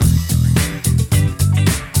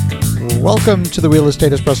Welcome to the Real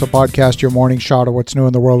Estate Espresso Podcast, your morning shot of what's new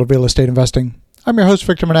in the world of real estate investing. I'm your host,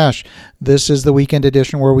 Victor Menashe. This is the weekend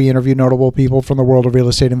edition where we interview notable people from the world of real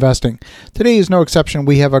estate investing. Today is no exception.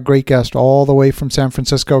 We have a great guest all the way from San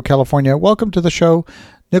Francisco, California. Welcome to the show,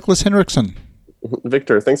 Nicholas Henriksen.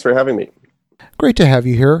 Victor, thanks for having me. Great to have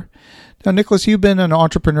you here. Now, Nicholas, you've been an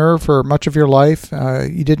entrepreneur for much of your life.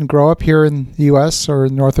 You didn't grow up here in the U.S. or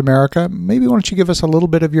in North America. Maybe why don't you give us a little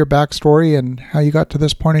bit of your backstory and how you got to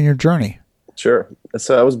this point in your journey? Sure.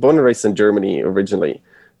 So I was born and raised in Germany originally,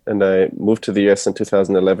 and I moved to the U.S. in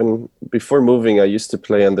 2011. Before moving, I used to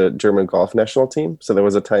play on the German golf national team. So there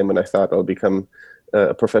was a time when I thought I'll become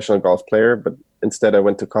a professional golf player, but instead I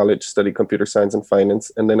went to college, studied computer science and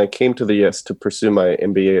finance, and then I came to the U.S. to pursue my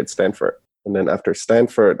MBA at Stanford. And then after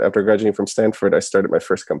graduating from Stanford, I started my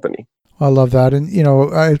first company. I love that. And, you know,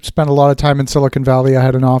 I spent a lot of time in Silicon Valley. I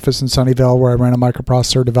had an office in Sunnyvale where I ran a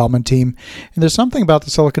microprocessor development team. And there's something about the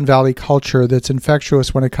Silicon Valley culture that's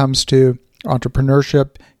infectious when it comes to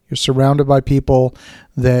entrepreneurship. You're surrounded by people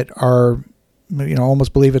that are, you know,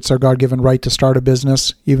 almost believe it's their God-given right to start a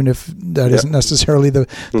business, even if that isn't necessarily the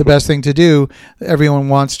best thing to do. Everyone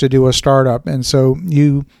wants to do a startup. And so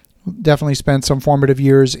you definitely spent some formative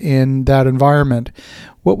years in that environment.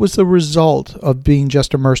 What was the result of being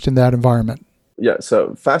just immersed in that environment? Yeah,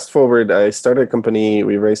 so fast forward, I started a company.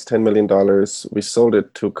 We raised $10 million. We sold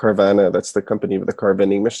it to Carvana. That's the company with the car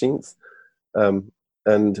vending machines. And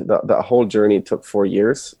the whole journey took 4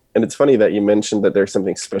 years. And it's funny that you mentioned that there's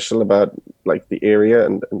something special about like the area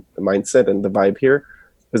and the mindset and the vibe here.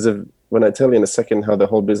 Because when I tell you in a second how the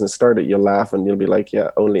whole business started, you'll laugh and you'll be like,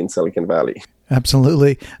 yeah, only in Silicon Valley.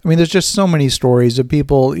 Absolutely. I mean, there's just so many stories of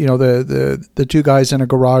people, you know, the two guys in a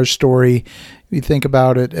garage story. You think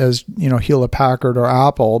about it as, you know, Hewlett Packard or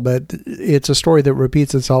Apple, but it's a story that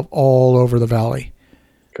repeats itself all over the valley.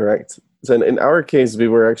 Correct. So in our case, we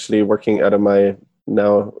were actually working out of my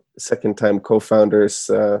now second-time co-founder's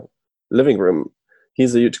living room.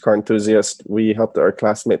 He's a huge car enthusiast. We helped our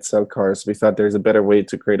classmates sell cars. We thought there's a better way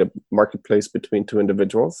to create a marketplace between two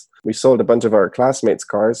individuals. We sold a bunch of our classmates'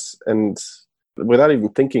 cars, and without even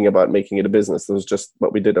thinking about making it a business, it was just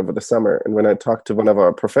what we did over the summer. And when I talked to one of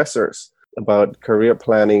our professors about career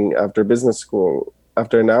planning after business school,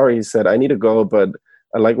 after an hour, he said, I need to go, but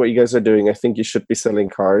I like what you guys are doing. I think you should be selling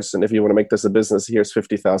cars. And if you want to make this a business, here's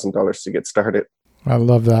 $50,000 to get started. I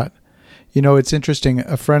love that. You know, it's interesting.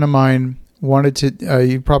 A friend of mine wanted to,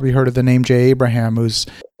 you've probably heard of the name Jay Abraham, who's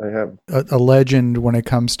I have a legend when it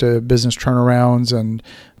comes to business turnarounds and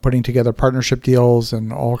putting together partnership deals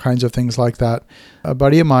and all kinds of things like that. A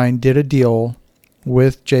buddy of mine did a deal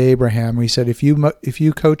with Jay Abraham. He said, if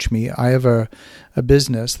you coach me, I have a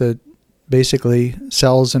business that basically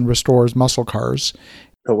sells and restores muscle cars.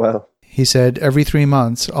 Oh, wow. He said, every 3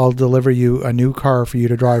 months, I'll deliver you a new car for you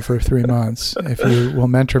to drive for 3 months if you will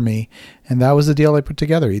mentor me. And that was the deal I put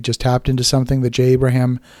together. He just tapped into something that Jay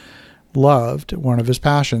Abraham loved, one of his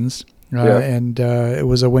passions, and it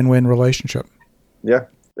was a win-win relationship. Yeah.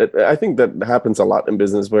 I think that happens a lot in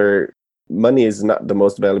business where money is not the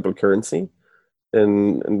most valuable currency.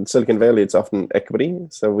 In Silicon Valley, it's often equity.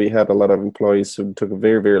 So we had a lot of employees who took a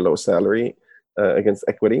very, very low salary against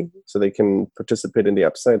equity, so they can participate in the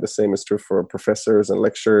upside. The same is true for professors and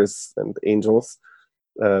lecturers and angels,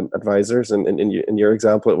 advisors. And in your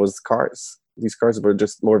example, it was cars. These cars were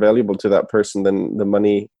just more valuable to that person than the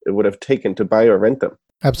money it would have taken to buy or rent them.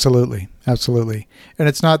 Absolutely. Absolutely. And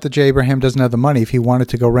it's not that Jay Abraham doesn't have the money. If he wanted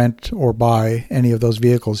to go rent or buy any of those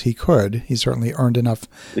vehicles, he could. He certainly earned enough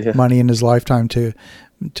money in his lifetime to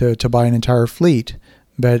buy an entire fleet.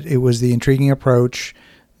 But it was the intriguing approach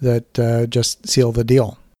that just sealed the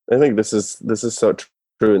deal. I think this is so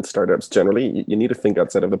true in startups generally. You need to think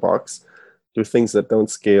outside of the box, do things that don't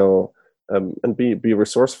scale, and be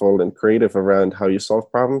resourceful and creative around how you solve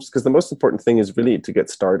problems. Because the most important thing is really to get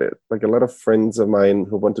started. Like a lot of friends of mine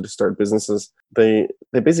who wanted to start businesses, they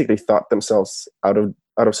basically thought themselves out of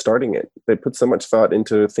starting it. They put so much thought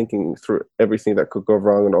into thinking through everything that could go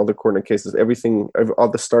wrong and all the corner cases, all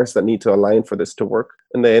the stars that need to align for this to work.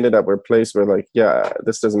 And they ended up with a place where like, yeah,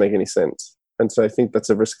 this doesn't make any sense. And so I think that's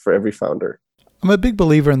a risk for every founder. I'm a big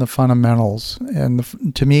believer in the fundamentals.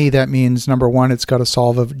 And to me, that means, number one, it's got to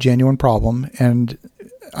solve a genuine problem. And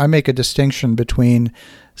I make a distinction between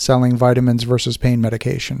selling vitamins versus pain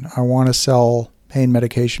medication. I want to sell pain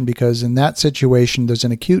medication because in that situation, there's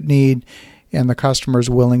an acute need and the customer is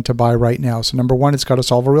willing to buy right now. So number one, it's got to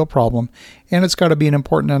solve a real problem, and it's got to be an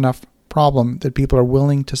important enough problem that people are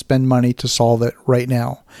willing to spend money to solve it right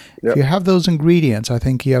now. Yep. If you have those ingredients, I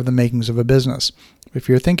think you have the makings of a business. If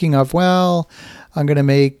you're thinking of, well, I'm going to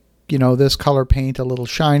make this color paint a little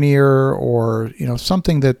shinier, or,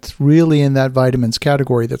 something that's really in that vitamins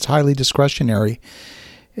category that's highly discretionary,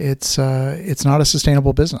 it's not a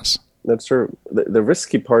sustainable business. That's true. The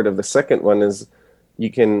risky part of the second one is you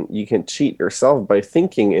can cheat yourself by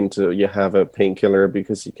thinking into you have a painkiller,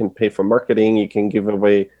 because you can pay for marketing, you can give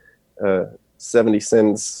away 70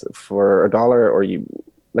 cents for $1,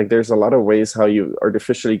 or there's a lot of ways how you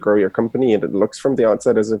artificially grow your company, and it looks from the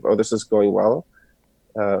outside as if, this is going well.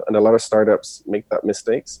 And a lot of startups make that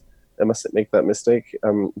mistake.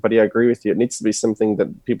 But yeah, I agree with you. It needs to be something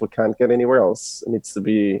that people can't get anywhere else. It needs to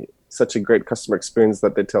be such a great customer experience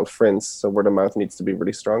that they tell friends. So word of mouth needs to be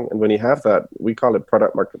really strong. And when you have that, we call it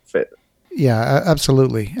product market fit. Yeah,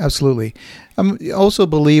 absolutely. Absolutely. I'm also a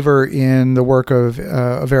believer in the work of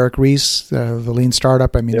Eric Ries, the Lean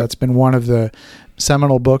Startup. That's been one of the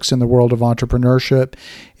seminal books in the world of entrepreneurship.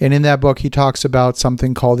 And in that book, he talks about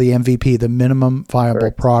something called the MVP, the minimum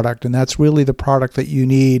viable product. And that's really the product that you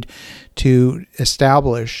need to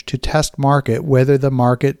establish, to test market, whether the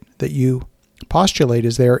market that you postulate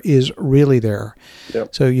is really there.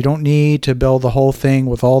 Yep. So you don't need to build the whole thing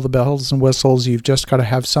with all the bells and whistles. You've just got to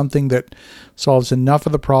have something that solves enough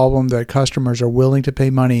of the problem that customers are willing to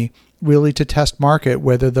pay money really to test market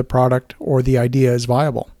whether the product or the idea is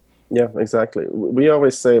viable. Yeah, exactly. We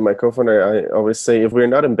always say, my co-founder, I always say, if we're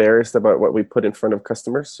not embarrassed about what we put in front of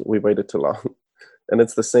customers, we waited too long. And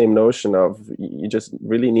it's the same notion of you just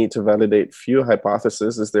really need to validate few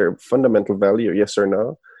hypotheses. Is there fundamental value, yes or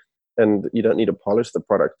no? And you don't need to polish the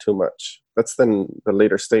product too much. That's then the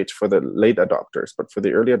later stage for the late adopters. But for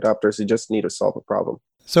the early adopters, you just need to solve a problem.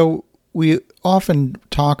 So we often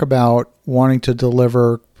talk about wanting to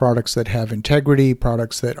deliver products that have integrity,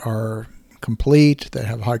 products that are complete, that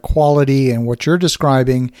have high quality. And what you're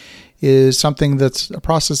describing is something that's a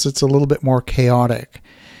process that's a little bit more chaotic.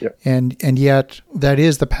 Yep. And yet that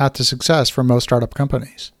is the path to success for most startup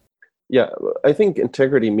companies. Yeah, I think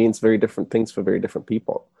integrity means very different things for very different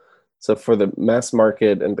people. So for the mass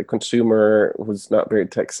market and the consumer who's not very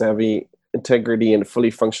tech savvy, integrity and a fully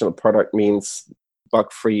functional product means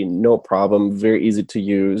bug free, no problem, very easy to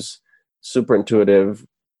use, super intuitive.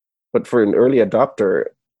 But for an early adopter,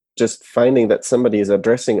 just finding that somebody is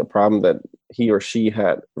addressing a problem that he or she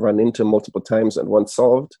had run into multiple times and once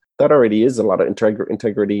solved, that already is a lot of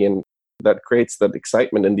integrity, and that creates that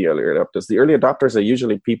excitement in the early adopters. The early adopters are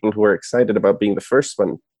usually people who are excited about being the first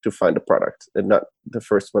one to find a product and not the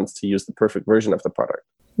first ones to use the perfect version of the product.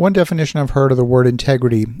 One definition I've heard of the word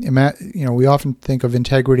integrity, we often think of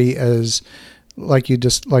integrity as like you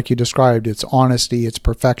described, it's honesty, it's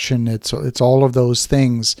perfection, it's all of those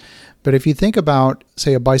things. But if you think about,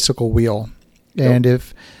 say, a bicycle wheel, and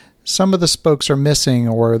if some of the spokes are missing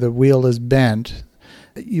or the wheel is bent,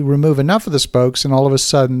 you remove enough of the spokes and all of a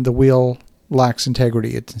sudden the wheel lacks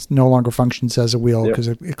integrity. It no longer functions as a wheel because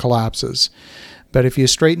it collapses. But if you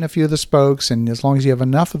straighten a few of the spokes, and as long as you have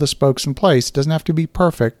enough of the spokes in place, it doesn't have to be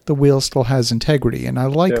perfect, the wheel still has integrity. And I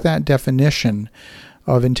like that definition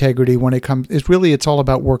of integrity when it comes, it's all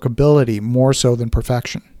about workability more so than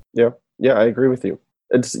perfection. Yeah, I agree with you.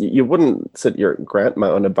 You wouldn't sit your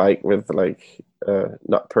grandma on a bike with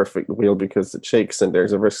not perfect wheel because it shakes and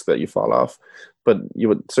there's a risk that you fall off. But you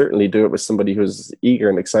would certainly do it with somebody who's eager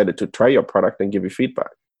and excited to try your product and give you feedback.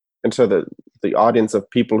 And so the audience of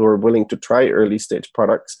people who are willing to try early stage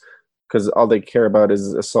products, because all they care about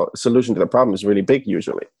is a solution to the problem, is really big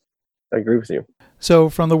usually. I agree with you. So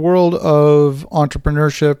from the world of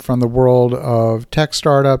entrepreneurship, from the world of tech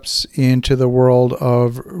startups into the world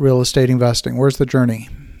of real estate investing, where's the journey?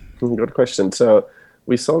 Good question. So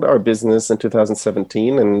we sold our business in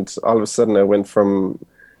 2017, and all of a sudden I went from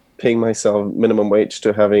paying myself minimum wage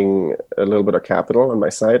to having a little bit of capital on my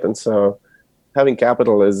side. And so having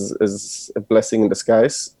capital is a blessing in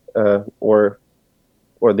disguise, or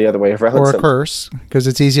the other way around. Or a curse, because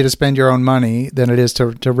it's easier to spend your own money than it is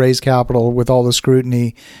to raise capital with all the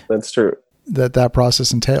scrutiny. That's true. That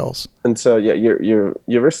process entails. And so, you're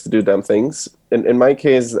risk to do dumb things. In my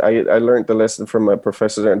case, I learned the lesson from my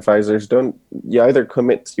professors and advisors. You either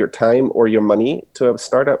commit your time or your money to a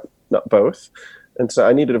startup, not both. And so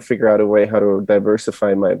I needed to figure out a way how to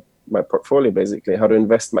diversify my portfolio, basically, how to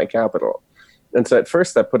invest my capital. And so at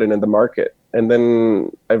first I put it in the market, and then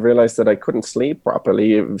I realized that I couldn't sleep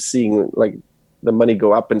properly, seeing like the money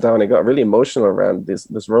go up and down. I got really emotional around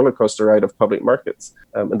this roller coaster ride of public markets.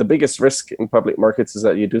 And the biggest risk in public markets is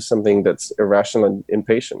that you do something that's irrational and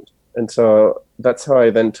impatient. And so that's how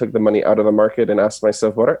I then took the money out of the market and asked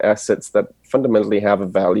myself, what are assets that fundamentally have a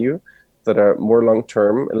value, that are more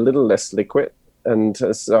long-term, a little less liquid, And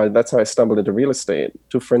so that's how I stumbled into real estate.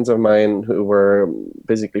 Two friends of mine who were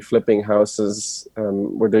basically flipping houses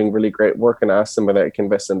were doing really great work, and asked them whether I can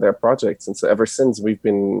invest in their projects. And so ever since we've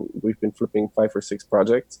been flipping 5 or 6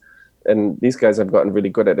 projects, and these guys have gotten really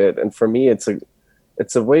good at it. And for me, it's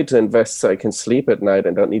a way to invest so I can sleep at night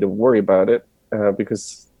and don't need to worry about it,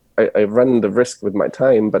 because I run the risk with my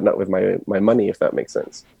time, but not with my money, if that makes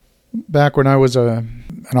sense. Back when I was an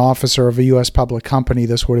officer of a U.S. public company,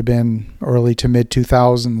 this would have been early to mid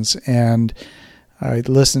 2000s, and I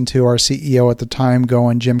listened to our CEO at the time go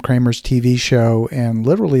on Jim Cramer's TV show and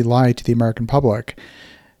literally lie to the American public.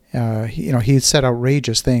 He said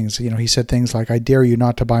outrageous things. He said things like, "I dare you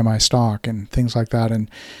not to buy my stock," and things like that. And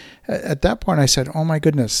at that point, I said, "Oh my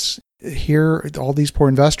goodness." Here, all these poor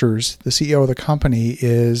investors, the CEO of the company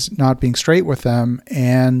is not being straight with them,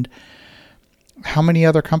 and how many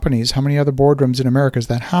other companies, how many other boardrooms in America is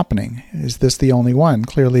that happening? Is this the only one?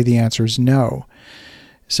 Clearly the answer is no.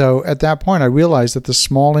 So at that point, I realized that the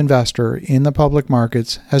small investor in the public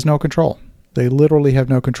markets has no control. They literally have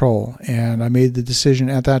no control. And I made the decision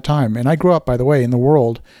at that time. And I grew up, by the way, in the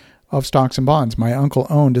world of stocks and bonds. My uncle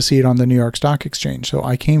owned a seat on the New York Stock Exchange. So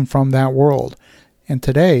I came from that world. And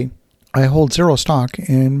today, I hold zero stock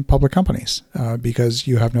in public companies because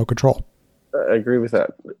you have no control. I agree with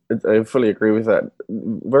that. I fully agree with that.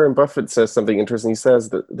 Warren Buffett says something interesting. He says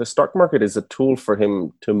that the stock market is a tool for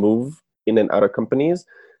him to move in and out of companies,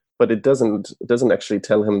 but it doesn't actually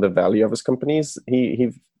tell him the value of his companies.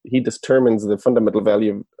 He determines the fundamental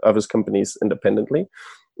value of his companies independently.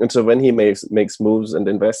 And so when he makes moves and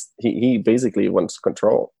invests, he basically wants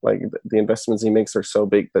control. Like the investments he makes are so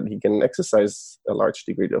big that he can exercise a large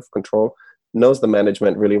degree of control, knows the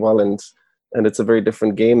management really well, and it's a very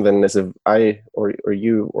different game than as if I or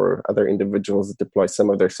you or other individuals deploy some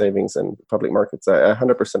of their savings in public markets. I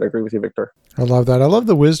 100% agree with you, Victor. I love that. I love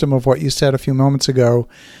the wisdom of what you said a few moments ago.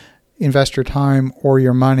 Invest your time or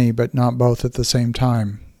your money, but not both at the same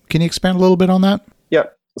time. Can you expand a little bit on that? Yeah.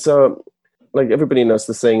 So like everybody knows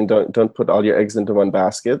the saying, don't put all your eggs into one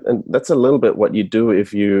basket. And that's a little bit what you do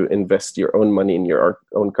if you invest your own money in your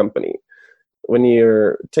own company. When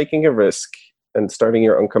you're taking a risk and starting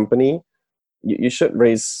your own company, you should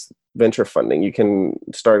raise venture funding. You can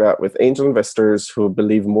start out with angel investors who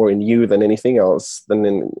believe more in you than anything else. Then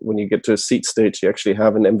when you get to a seed stage, you actually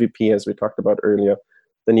have an MVP, as we talked about earlier.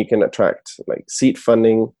 Then you can attract like seed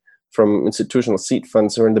funding from institutional seed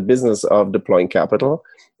funds who are in the business of deploying capital.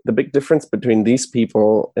 The big difference between these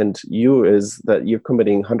people and you is that you're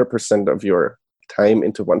committing 100% of your time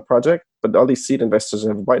into one project, but all these seed investors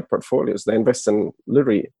have wide portfolios. They invest in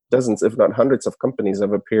literally dozens, if not hundreds of companies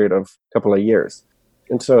over a period of a couple of years.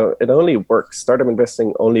 And so it only works. Startup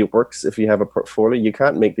investing only works if you have a portfolio. You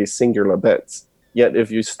can't make these singular bets. Yet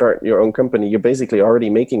if you start your own company, you're basically already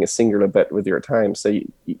making a singular bet with your time. So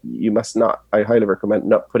you must not, I highly recommend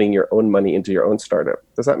not putting your own money into your own startup.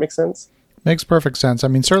 Does that make sense? Makes perfect sense. I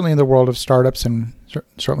mean, certainly in the world of startups and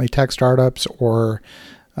certainly tech startups or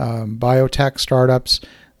biotech startups,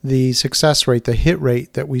 the success rate, the hit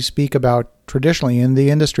rate that we speak about traditionally in the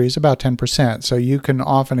industry is about 10%. So you can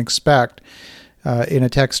often expect in a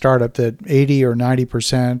tech startup that 80 or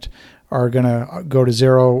 90% are going to go to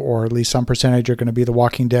zero, or at least some percentage are going to be the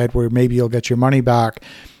Walking Dead, where maybe you'll get your money back.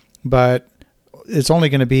 But it's only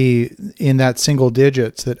going to be in that single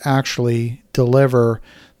digits that actually deliver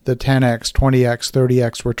the 10x, 20x,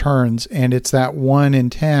 30x returns. And it's that 1 in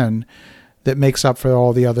 10 that makes up for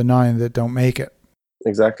all the other 9 that don't make it.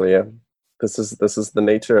 Exactly. Yeah. This is the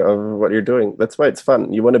nature of what you're doing. That's why it's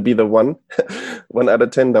fun. You want to be the 1 out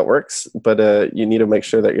of 10 that works, but you need to make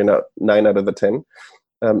sure that you're not 9 out of the 10.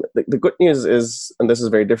 The good news is, and this is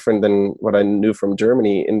very different than what I knew from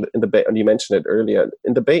Germany, in the Bay, and you mentioned it earlier,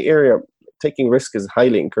 in the Bay Area, taking risk is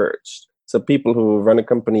highly encouraged. So people who run a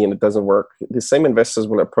company and it doesn't work, the same investors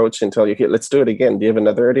will approach and tell you, "Here, let's do it again. Do you have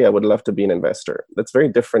another idea? I would love to be an investor." That's very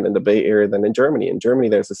different in the Bay Area than in Germany. In Germany,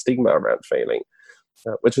 there's a stigma around failing,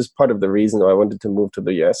 which is part of the reason why I wanted to move to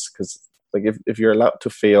the US, because like if you're allowed to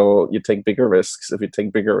fail, you take bigger risks. If you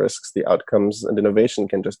take bigger risks, the outcomes and innovation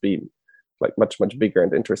can just be like much, much bigger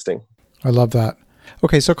and interesting. I love that.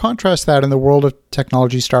 Okay, so contrast that in the world of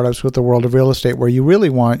technology startups with the world of real estate, where you really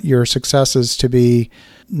want your successes to be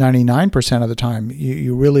 99% of the time.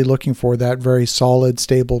 You're really looking for that very solid,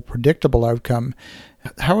 stable, predictable outcome.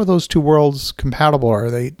 How are those two worlds compatible?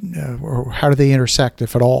 Are they, or how do they intersect,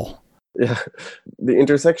 if at all? Yeah, the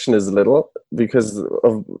intersection is little, because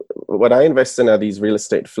of what I invest in are these real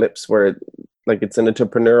estate flips where like it's an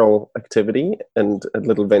entrepreneurial activity and a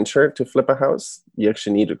little venture to flip a house. You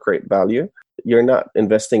actually need to create value. you're not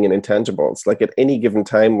investing in intangibles. Like at any given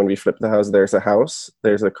time when we flip the house,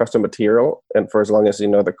 there's a custom material. And for as long as you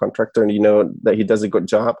know the contractor and you know that he does a good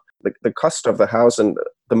job, the cost of the house and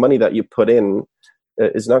the money that you put in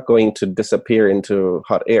is not going to disappear into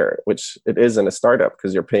hot air, which it is in a startup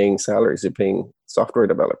because you're paying salaries, you're paying software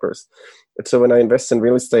developers. And so when I invest in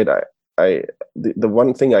real estate, the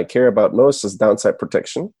one thing I care about most is downside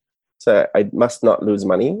protection. So I must not lose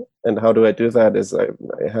money. And how do I do that is I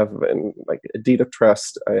have like a deed of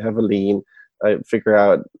trust, I have a lien, I figure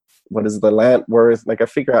out what is the land worth, like I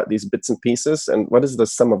figure out these bits and pieces and what is the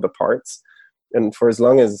sum of the parts. And for as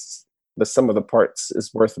long as the sum of the parts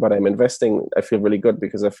is worth what I'm investing, I feel really good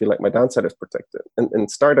because I feel like my downside is protected. And in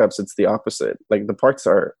startups, it's the opposite. Like the parts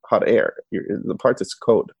are hot air, the parts is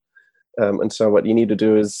code. And so what you need to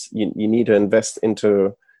do is you need to invest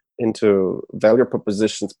into value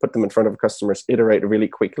propositions, put them in front of customers, iterate really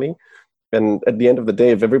quickly. And at the end of the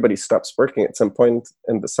day, if everybody stops working at some point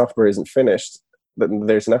and the software isn't finished, then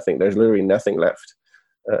there's literally nothing left.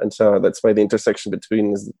 And so that's why the intersection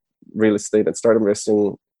between real estate and startup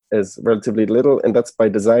investing is relatively little. And that's by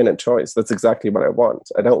design and choice. That's exactly what I want.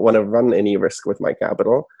 I don't want to run any risk with my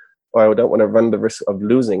capital, or I don't want to run the risk of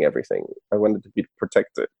losing everything. I want it to be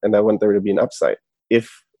protected, and I want there to be an upside.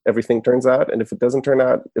 If everything turns out, and if it doesn't turn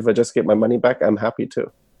out, if I just get my money back, I'm happy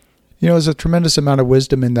too. There's a tremendous amount of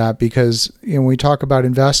wisdom in that because when we talk about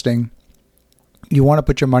investing, you want to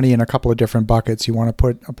put your money in a couple of different buckets. You want to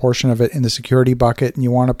put a portion of it in the security bucket, and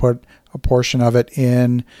you want to put a portion of it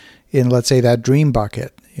in let's say that dream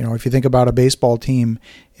bucket. If you think about a baseball team,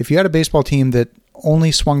 if you had a baseball team that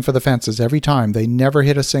only swung for the fences every time, they never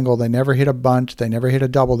hit a single, they never hit a bunt, they never hit a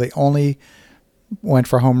double, they only went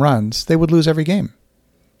for home runs, they would lose every game.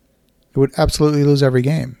 It would absolutely lose every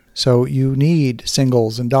game. So you need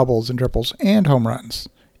singles and doubles and triples and home runs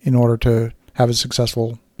in order to have a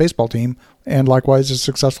successful baseball team and likewise a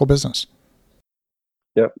successful business.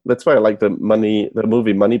 Yeah, that's why I like the movie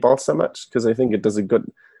Moneyball so much, because I think it does a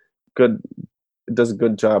good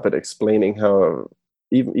job at explaining how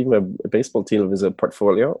even a baseball team is a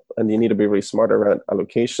portfolio, and you need to be really smart around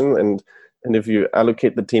allocation. And if you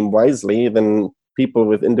allocate the team wisely, then people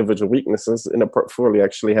with individual weaknesses in a portfolio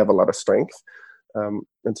actually have a lot of strength.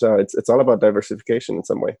 And so it's all about diversification in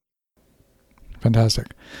some way. Fantastic.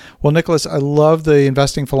 Well, Nicholas, I love the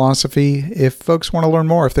investing philosophy. If folks want to learn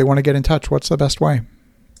more, if they want to get in touch, what's the best way?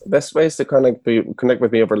 The best way is to connect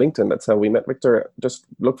with me over LinkedIn. That's how we met, Victor. Just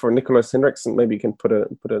look for Nicholas Hinrichsen. Maybe you can put a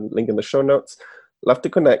link in the show notes. Love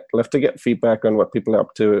to connect, love to get feedback on what people are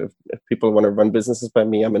up to. If people want to run businesses by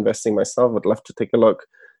me, I'm investing myself. I'd love to take a look.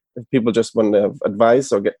 If people just want to have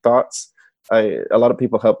advice or get thoughts, a lot of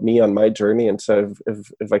people help me on my journey. And so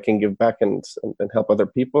if I can give back and help other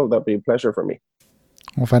people, that'd be a pleasure for me.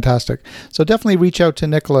 Well, fantastic. So definitely reach out to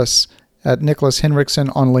Nicholas at Nicholas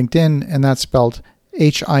Hinrichsen on LinkedIn, and that's spelled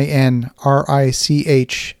HINRICHSEN.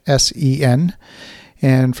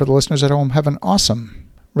 And for the listeners at home, have an awesome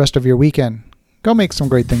rest of your weekend. Go make some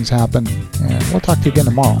great things happen, and we'll talk to you again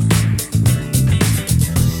tomorrow.